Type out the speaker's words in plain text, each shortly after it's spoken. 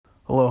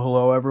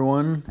Hello,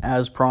 everyone.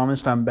 As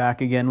promised, I'm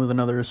back again with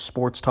another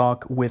sports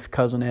talk with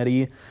Cousin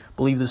Eddie. I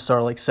believe this is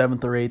our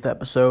 7th or 8th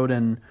episode,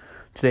 and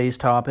today's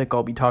topic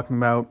I'll be talking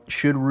about,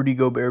 should Rudy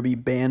Gobert be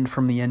banned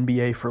from the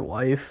NBA for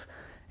life?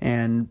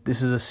 And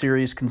this is a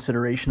serious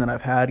consideration that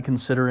I've had,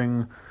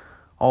 considering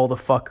all the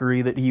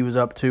fuckery that he was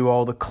up to,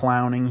 all the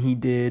clowning he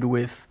did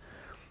with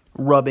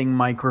rubbing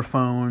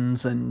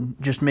microphones and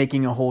just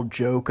making a whole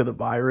joke of the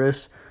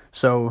virus.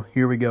 So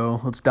here we go.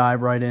 Let's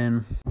dive right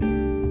in.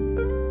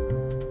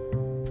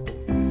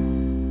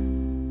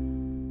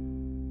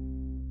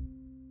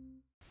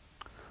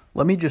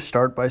 Let me just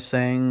start by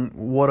saying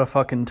what a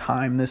fucking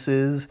time this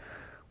is.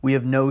 We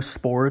have no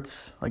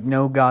sports,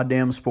 no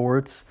goddamn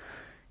sports.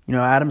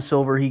 Adam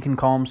Silver, he can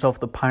call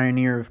himself the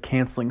pioneer of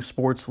canceling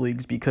sports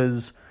leagues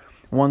because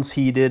once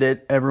he did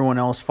it, everyone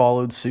else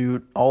followed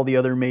suit. All the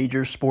other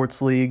major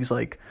sports leagues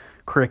like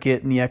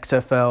cricket and the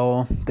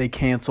XFL, they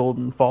canceled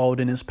and followed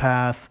in his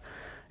path.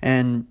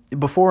 And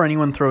before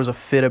anyone throws a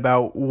fit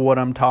about what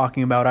I'm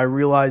talking about, I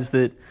realize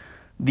that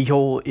the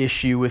whole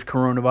issue with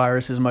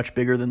coronavirus is much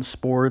bigger than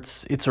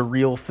sports. It's a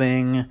real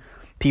thing.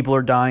 People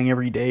are dying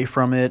every day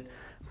from it.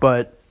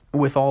 But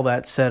with all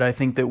that said, I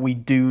think that we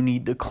do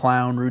need to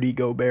clown Rudy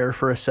Gobert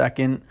for a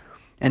second.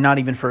 And not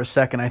even for a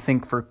second, I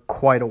think for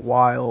quite a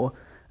while.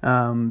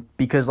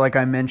 Because like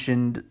I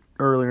mentioned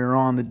earlier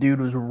on, the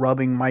dude was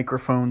rubbing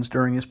microphones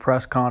during his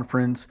press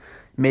conference,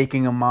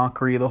 making a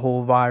mockery of the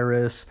whole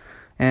virus.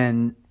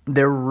 And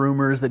there were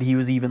rumors that he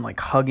was even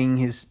hugging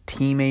his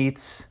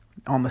teammates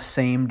on the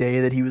same day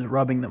that he was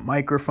rubbing the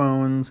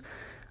microphones.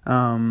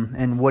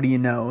 And what do you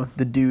know?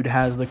 The dude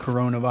has the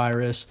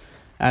coronavirus,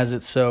 as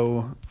it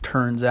so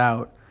turns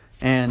out.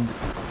 And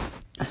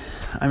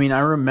I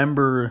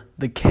remember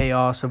the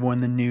chaos of when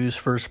the news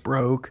first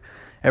broke.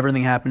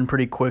 Everything happened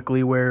pretty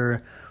quickly,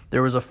 where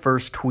there was a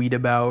first tweet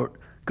about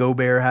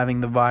Gobert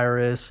having the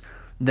virus.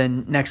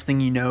 Then next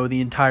thing you know, the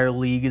entire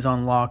league is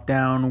on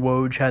lockdown.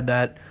 Woj had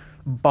that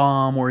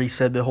bomb where he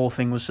said the whole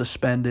thing was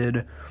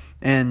suspended.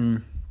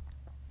 And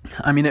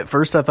at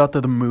first I thought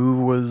that the move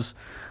was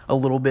a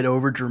little bit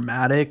over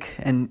dramatic,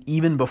 and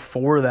even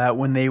before that,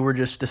 when they were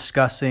just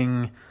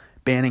discussing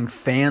banning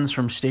fans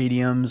from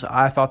stadiums,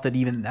 I thought that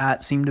even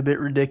that seemed a bit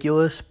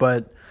ridiculous.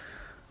 But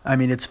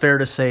it's fair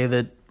to say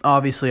that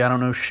obviously I don't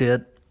know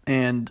shit,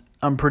 and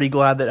I'm pretty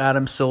glad that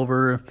Adam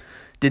Silver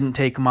didn't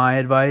take my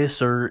advice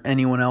or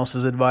anyone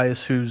else's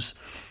advice who's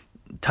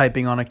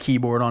typing on a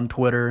keyboard on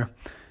Twitter.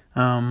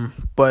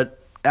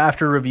 But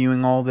after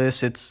reviewing all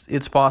this,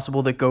 it's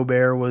possible that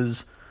Gobert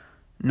was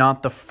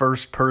not the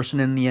first person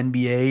in the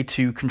NBA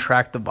to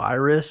contract the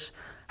virus.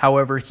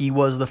 However, he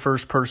was the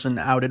first person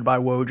outed by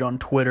Woj on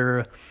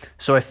Twitter.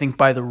 So I think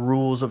by the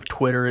rules of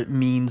Twitter, it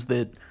means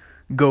that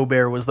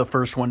Gobert was the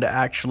first one to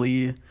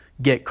actually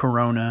get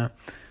corona.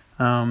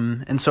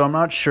 And so I'm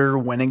not sure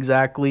when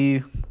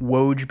exactly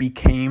Woj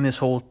became this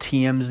whole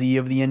TMZ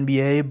of the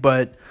NBA,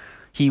 but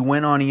he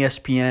went on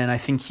ESPN. I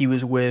think he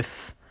was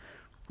with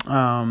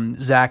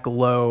Zach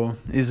Lowe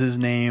is his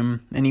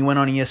name, and he went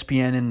on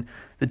ESPN, and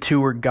the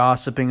two were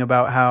gossiping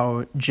about how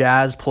other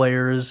Jazz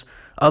players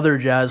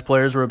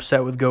were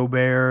upset with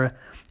Gobert,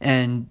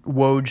 and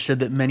Woj said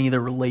that many of the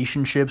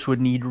relationships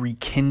would need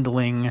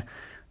rekindling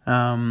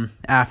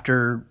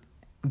after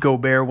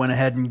Gobert went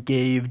ahead and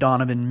gave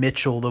Donovan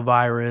Mitchell the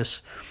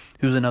virus,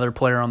 who's another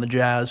player on the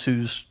Jazz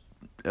who's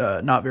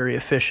not very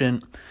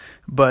efficient.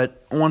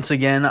 But once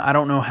again, I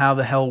don't know how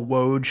the hell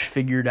Woj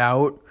figured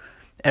out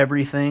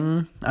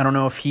everything. I don't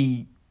know if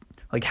he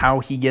how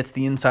he gets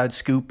the inside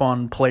scoop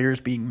on players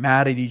being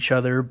mad at each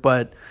other,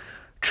 but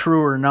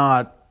true or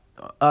not,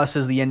 us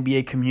as the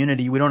NBA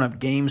community, we don't have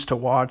games to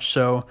watch,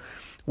 so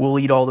we'll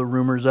eat all the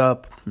rumors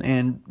up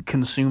and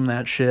consume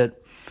that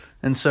shit.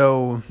 And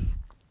so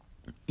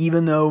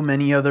even though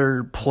many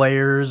other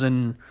players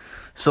and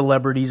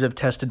celebrities have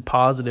tested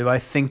positive, I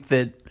think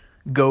that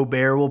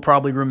Gobert will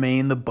probably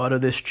remain the butt of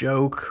this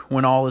joke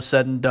when all is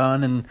said and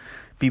done and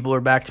people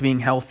are back to being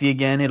healthy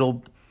again.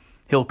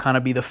 He'll kind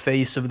of be the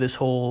face of this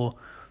whole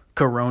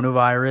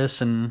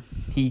coronavirus, and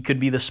he could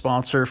be the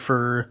sponsor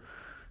for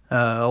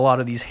a lot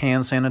of these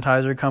hand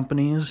sanitizer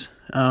companies.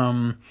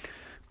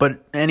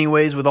 But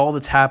anyways, with all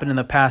that's happened in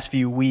the past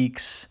few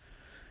weeks,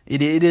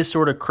 it is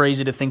sort of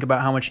crazy to think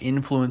about how much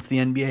influence the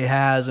NBA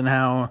has and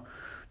how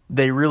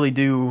they really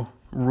do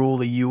rule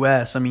the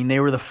U.S. They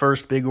were the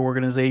first big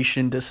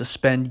organization to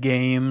suspend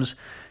games,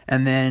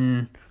 and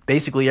then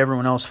basically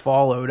everyone else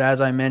followed. As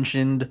I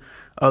mentioned,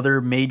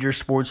 other major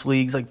sports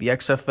leagues like the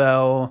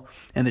XFL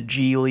and the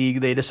G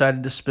League, they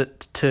decided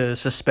to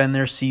suspend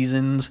their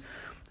seasons.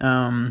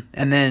 And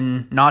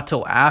then not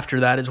till after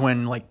that is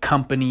when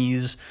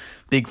companies,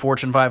 big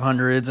Fortune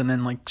 500s, and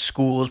then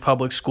schools,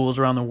 public schools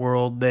around the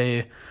world,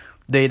 they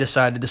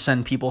decided to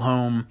send people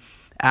home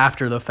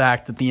after the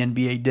fact that the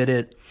NBA did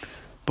it.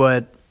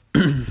 But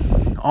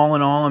all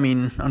in all,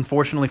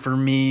 unfortunately for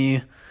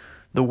me,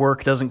 the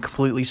work doesn't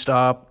completely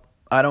stop.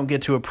 I don't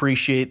get to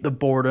appreciate the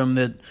boredom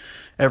that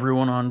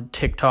everyone on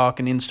TikTok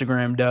and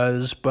Instagram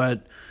does,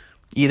 but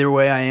either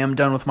way, I am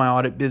done with my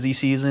audit busy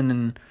season,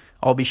 and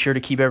I'll be sure to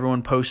keep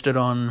everyone posted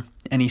on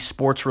any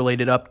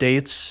sports-related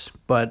updates,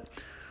 but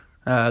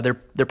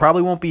there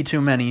probably won't be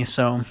too many,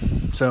 so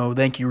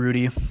thank you,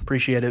 Rudy.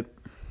 Appreciate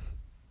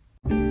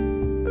it.